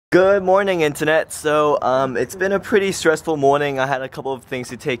Good morning, internet. So it's been a pretty stressful morning. I had a couple of things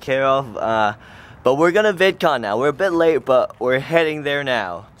to take care of, but we're gonna VidCon now. We're a bit late, but we're heading there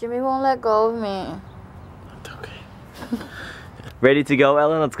now. Jimmy won't let go of me. Okay. Ready to go,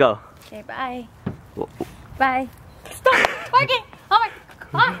 Ellen? Let's go. Okay, bye. Bye. Stop twerking! Oh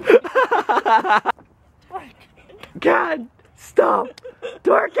my god! God, stop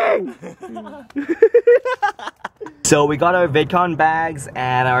twerking! So we got our VidCon bags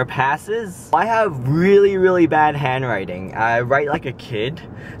and our passes. I have really bad handwriting. I write like a kid.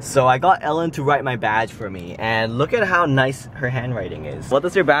 So I got Ellen to write my badge for me. And look at how nice her handwriting is. What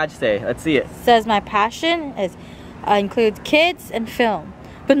does your badge say? Let's see it. It says my passion is includes kids and film.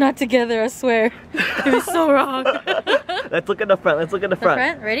 But not together, I swear. It was so wrong. Let's look at the front. Let's look at the front. The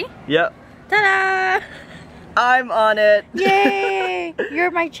front? Ready? Yep. Ta-da! I'm on it. Yay!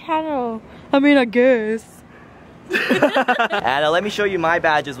 You're my channel. I mean, I guess. And let me show you my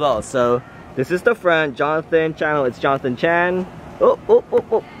badge as well. So this is the front, Jonathan channel, it's Itsjonathanchan.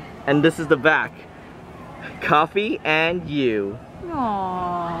 Oh. And this is the back, coffee and you.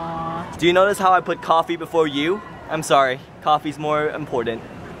 Aww. Do you notice how I put coffee before you? I'm sorry, coffee's more important.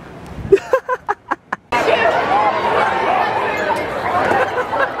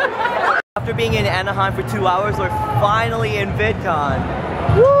 After being in Anaheim for 2 hours, we're finally in VidCon.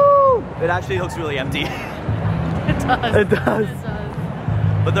 Woo! It actually looks really empty. It does. It does.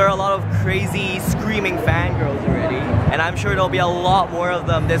 But there are a lot of crazy screaming fangirls already, and I'm sure there'll be a lot more of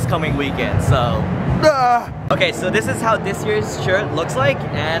them this coming weekend, so... Okay, so this is how this year's shirt looks like,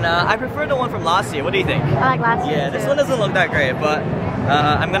 and I prefer the one from last year. What do you think? I like last year. Yeah, this one doesn't look that great, but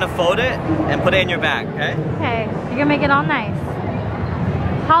I'm gonna fold it and put it in your bag, okay? Okay, you're gonna make it all nice.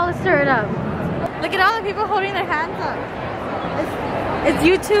 Hollister it up. Look at all the people holding their hands up. It's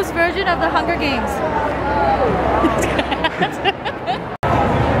YouTube's version of the Hunger Games.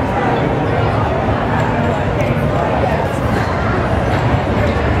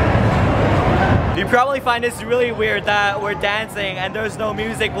 You probably find this really weird that we're dancing and there's no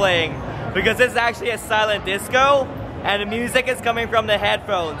music playing, because this is actually a silent disco and the music is coming from the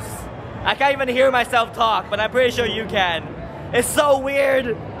headphones. I can't even hear myself talk, but I'm pretty sure you can. It's so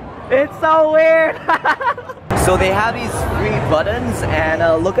weird. It's so weird. So they have these 3 buttons, and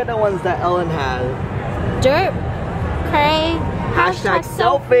look at the ones that Ellen has. Dirt, cray, Hashtag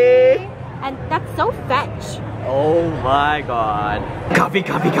selfie. And that's so fetch. Oh my god. Coffee.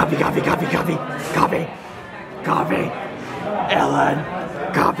 Ellen.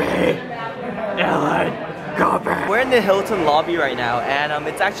 Coffee. We're in the Hilton lobby right now, and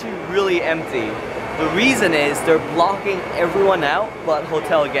it's actually really empty. The reason is they're blocking everyone out but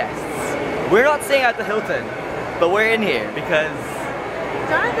hotel guests. We're not staying at the Hilton, but we're in here because...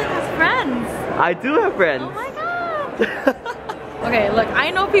 Jonathan has friends. I do have friends. Oh my god. Okay, look,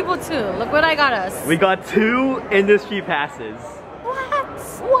 I know people too. Look what I got us. We got 2 industry passes.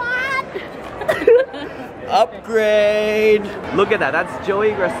 What? Upgrade! Look at that, that's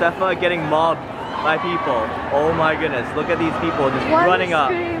Joey Graceffa getting mobbed by people. Oh my goodness, look at these people just running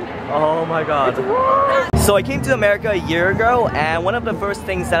up. Oh my god. So I came to America a year ago, and one of the first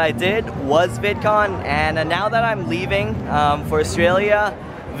things that I did was VidCon, and now that I'm leaving for Australia,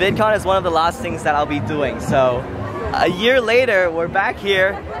 VidCon is one of the last things that I'll be doing. So a year later, we're back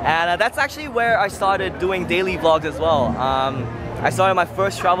here, and that's actually where I started doing daily vlogs as well. I started my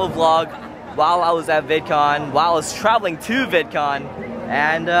first travel vlog while I was at VidCon, while I was traveling to VidCon,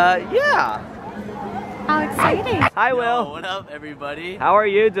 and yeah. How exciting. Hi, Will. Yo, what up, everybody? How are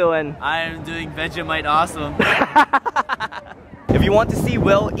you doing? I am doing Vegemite awesome. If you want to see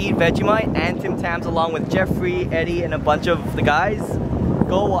Will eat Vegemite and Tim Tams along with Jeffrey, Eddie, and a bunch of the guys,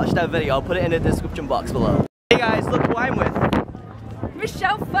 go watch that video. I'll put it in the description box below. Hey guys, look who I'm with.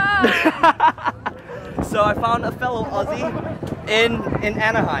 Michelle Phan. So I found a fellow Aussie in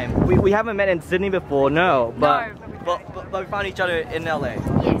Anaheim. We haven't met in Sydney before, no, but we found each other in LA.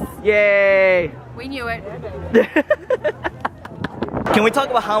 Yes. Yay! We knew it. Can we talk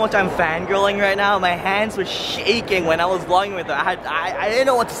about how much I'm fangirling right now? My hands were shaking when I was vlogging with her. I didn't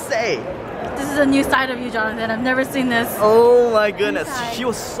know what to say. This is a new side of you, Jonathan. I've never seen this. Oh my goodness. She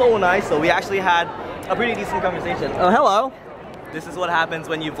was so nice though. We actually had a pretty decent conversation. Oh, hello. This is what happens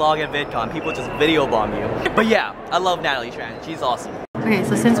when you vlog at VidCon. People just video bomb you. But yeah, I love Natalie Tran. She's awesome. Okay,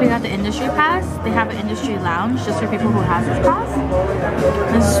 so since we got the industry pass, they have an industry lounge just for people who have this pass.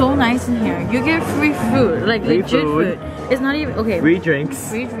 It's so nice in here. You get free food, like free legit food. It's not even, okay. Free drinks.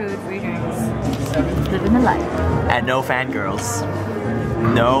 Free food, free drinks. Living the life. And no fangirls.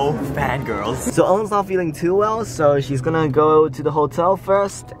 No fangirls. So Ellen's not feeling too well, so she's gonna go to the hotel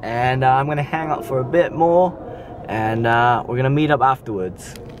first, and I'm gonna hang out for a bit more, and we're gonna meet up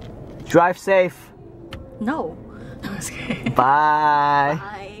afterwards. Drive safe. No. I'm just kidding. Bye.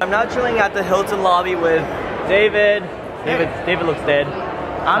 Bye. I'm now chilling at the Hilton lobby with David. David looks dead.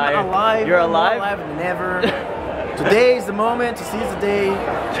 I'm Tired. alive. You're alive? More alive than ever. Today is the moment to seize the day.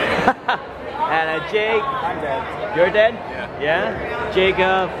 And Jake. I'm dead. You're dead? Yeah. Yeah?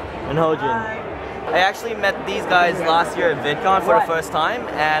 Jacob and Hojin. I actually met these guys last year at Vidcon for the first time,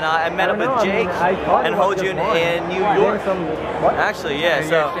 and I met up with Jake and Hojun in New York. Actually, yeah.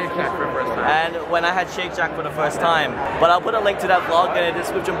 So, and when I had Shake Shack for the first time. But I'll put a link to that vlog in the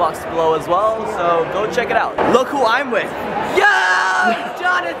description box below as well, so go check it out. Look who I'm with. Yo!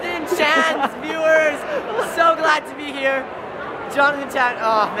 Itsjonathanchan's viewers! So glad to be here. Itsjonathanchan,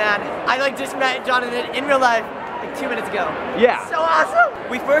 oh man. I just met Jonathan in real life like 2 minutes ago. Yeah. So awesome!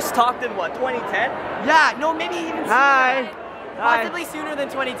 We first talked in what, 2010? Yeah, no, maybe even sooner. Hi. Possibly sooner than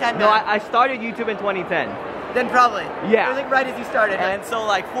 2010, No, man. I started YouTube in 2010. Then probably. Yeah. It was like right as you started. And so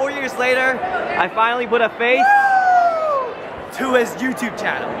like 4 years later, I finally put a face to his YouTube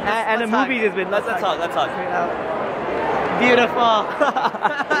channel. And the movie has been, let's hug. Beautiful.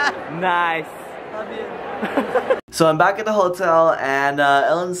 Nice. Love you. So I'm back at the hotel, and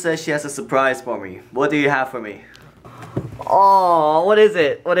Ellen says she has a surprise for me. What do you have for me? Oh, what is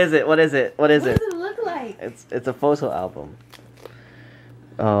it? What is it? What does it look like? It's a photo album.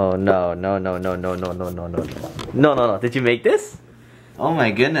 Oh no. No. Did you make this? Oh my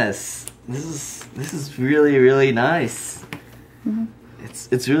goodness. This is really nice. Mm-hmm.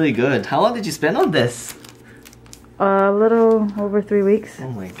 It's really good. How long did you spend on this? A little over 3 weeks. Oh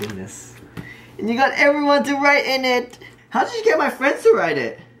my goodness. And you got everyone to write in it. How did you get my friends to write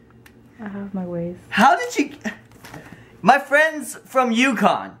it? I have my ways. How did you... My friends from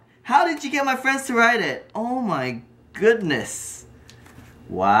Yukon. How did you get my friends to write it? Oh my goodness.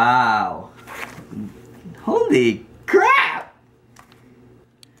 Wow. Holy crap.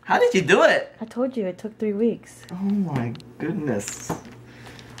 How did you do it? I told you it took 3 weeks. Oh my goodness.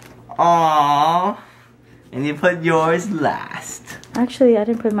 Aww. And you put yours last. Actually, I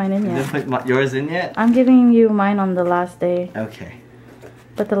didn't put mine in You yet. didn't put yours in yet? I'm giving you mine on the last day. Okay.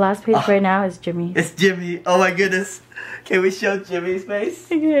 But the last page right now is Jimmy. It's Jimmy. Oh my goodness. Can we show Jimmy's face?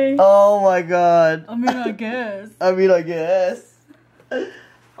 Okay. Oh my god. I mean, I guess. I guess.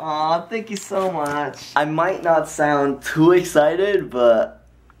 Aw, thank you so much. I might not sound too excited, but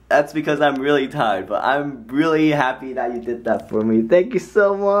that's because I'm really tired. But I'm really happy that you did that for me. Thank you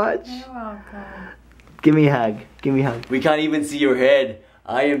so much. You're welcome. Give me a hug. Give me a hug. We can't even see your head.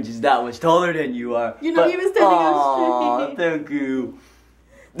 I am just that much taller than you are. You're not even standing up straight. Thank you.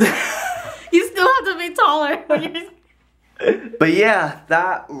 You still have to be taller when you're... But yeah,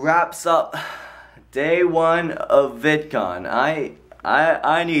 that wraps up day 1 of VidCon.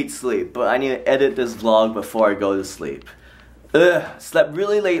 I need sleep, but I need to edit this vlog before I go to sleep. Slept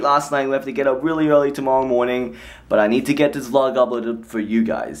really late last night. We have to get up really early tomorrow morning, but I need to get this vlog uploaded for you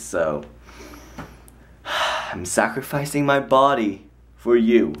guys, so I'm sacrificing my body for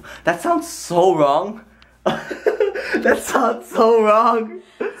you. That sounds so wrong. That sounds so wrong.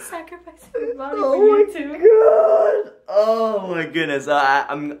 Sacrificing your body for you too. God. Oh my goodness.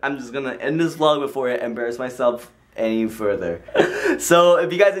 I'm just gonna end this vlog before I embarrass myself any further. So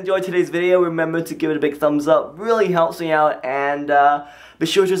if you guys enjoyed today's video, remember to give it a big thumbs up. Really helps me out, and be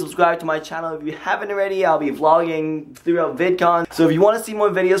sure to subscribe to my channel if you haven't already. I'll be vlogging throughout VidCon. So if you want to see more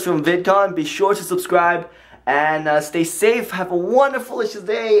videos from VidCon, be sure to subscribe. And stay safe, have a wonderful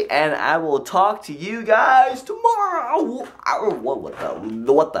day, and I will talk to you guys tomorrow.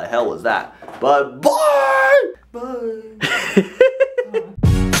 What the hell was that? But bye! Bye!